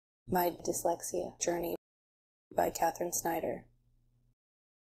My Dyslexia Journey by Katharine Snyder.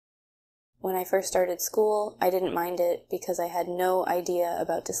 When I first started school, I didn't mind it because I had no idea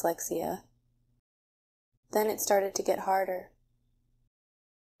about dyslexia. Then it started to get harder.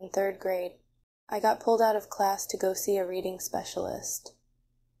 In 3rd grade, I got pulled out of class to go see a reading specialist.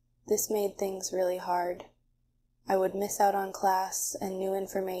 This made things really hard. I would miss out on class and new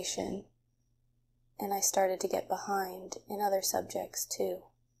information, and I started to get behind in other subjects too.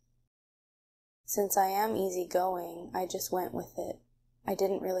 Since I am easygoing, I just went with it. I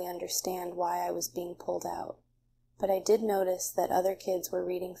didn't really understand why I was being pulled out, but I did notice that other kids were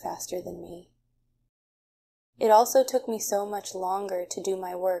reading faster than me. It also took me so much longer to do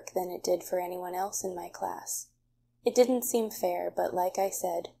my work than it did for anyone else in my class. It didn't seem fair, but like I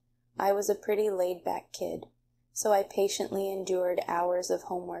said, I was a pretty laid-back kid, so I patiently endured hours of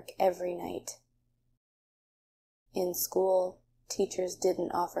homework every night. In school, teachers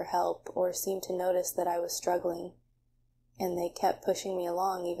didn't offer help or seem to notice that I was struggling, and they kept pushing me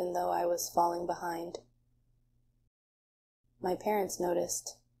along even though I was falling behind. My parents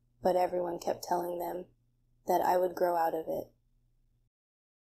noticed, but everyone kept telling them that I would grow out of it.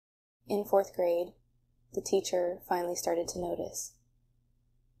 In 4th grade, the teacher finally started to notice.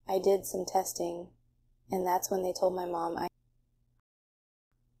 I did some testing, and that's when they told my mom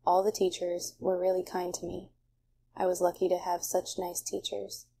all the teachers were really kind to me. I was lucky to have such nice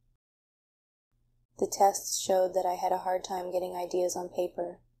teachers. The tests showed that I had a hard time getting ideas on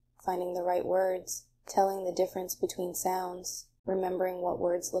paper, finding the right words, telling the difference between sounds, remembering what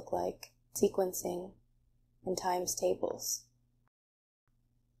words look like, sequencing, and times tables.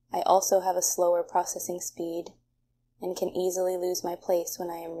 I also have a slower processing speed and can easily lose my place when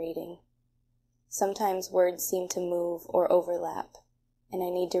I am reading. Sometimes words seem to move or overlap, and I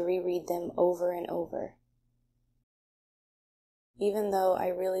need to reread them over and over. Even though I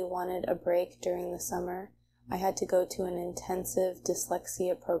really wanted a break during the summer, I had to go to an intensive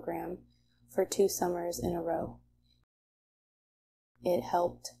dyslexia program for 2 summers in a row. It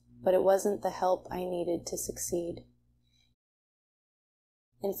helped, but it wasn't the help I needed to succeed.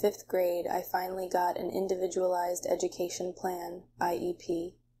 In 5th grade, I finally got an individualized education plan,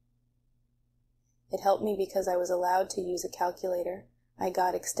 IEP. It helped me because I was allowed to use a calculator. I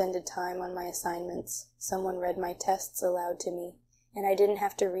got extended time on my assignments. Someone read my tests aloud to me, and I didn't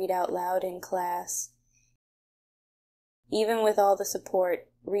have to read out loud in class. Even with all the support,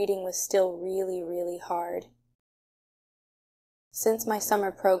 reading was still really, really hard. Since my summer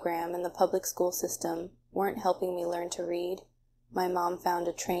program and the public school system weren't helping me learn to read, my mom found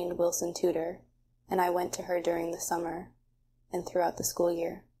a trained Wilson tutor, and I went to her during the summer and throughout the school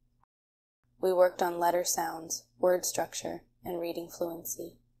year. We worked on letter sounds, word structure, and reading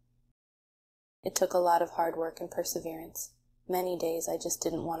fluency. It took a lot of hard work and perseverance. Many days I just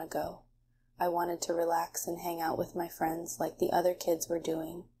didn't want to go. I wanted to relax and hang out with my friends like the other kids were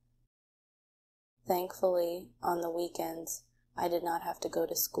doing. Thankfully, on the weekends, I did not have to go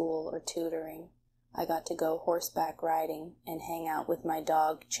to school or tutoring. I got to go horseback riding and hang out with my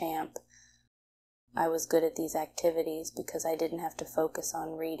dog, Champ. I was good at these activities because I didn't have to focus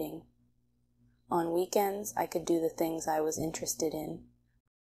on reading. On weekends, I could do the things I was interested in.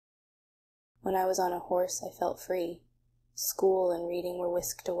 When I was on a horse, I felt free. School and reading were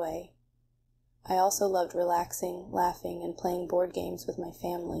whisked away. I also loved relaxing, laughing, and playing board games with my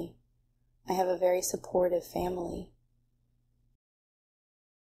family. I have a very supportive family.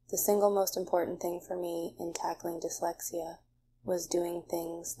 The single most important thing for me in tackling dyslexia was doing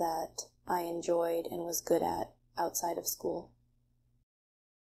things that I enjoyed and was good at outside of school.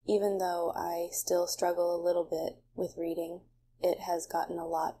 Even though I still struggle a little bit with reading, it has gotten a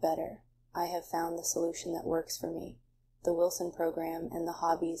lot better. I have found the solution that works for me, the Wilson program, and the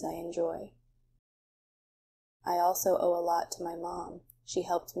hobbies I enjoy. I also owe a lot to my mom. She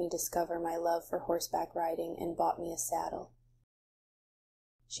helped me discover my love for horseback riding and bought me a saddle.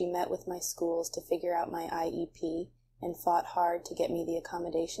 She met with my schools to figure out my IEP and fought hard to get me the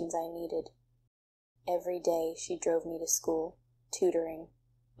accommodations I needed. Every day she drove me to school, tutoring,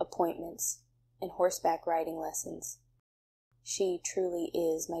 appointments, and horseback riding lessons. She truly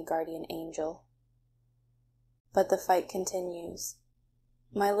is my guardian angel. But the fight continues.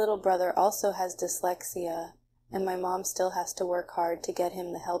 My little brother also has dyslexia, and my mom still has to work hard to get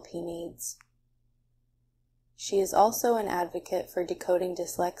him the help he needs. She is also an advocate for decoding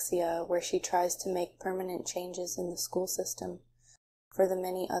dyslexia, where she tries to make permanent changes in the school system for the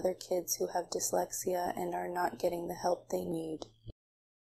many other kids who have dyslexia and are not getting the help they need.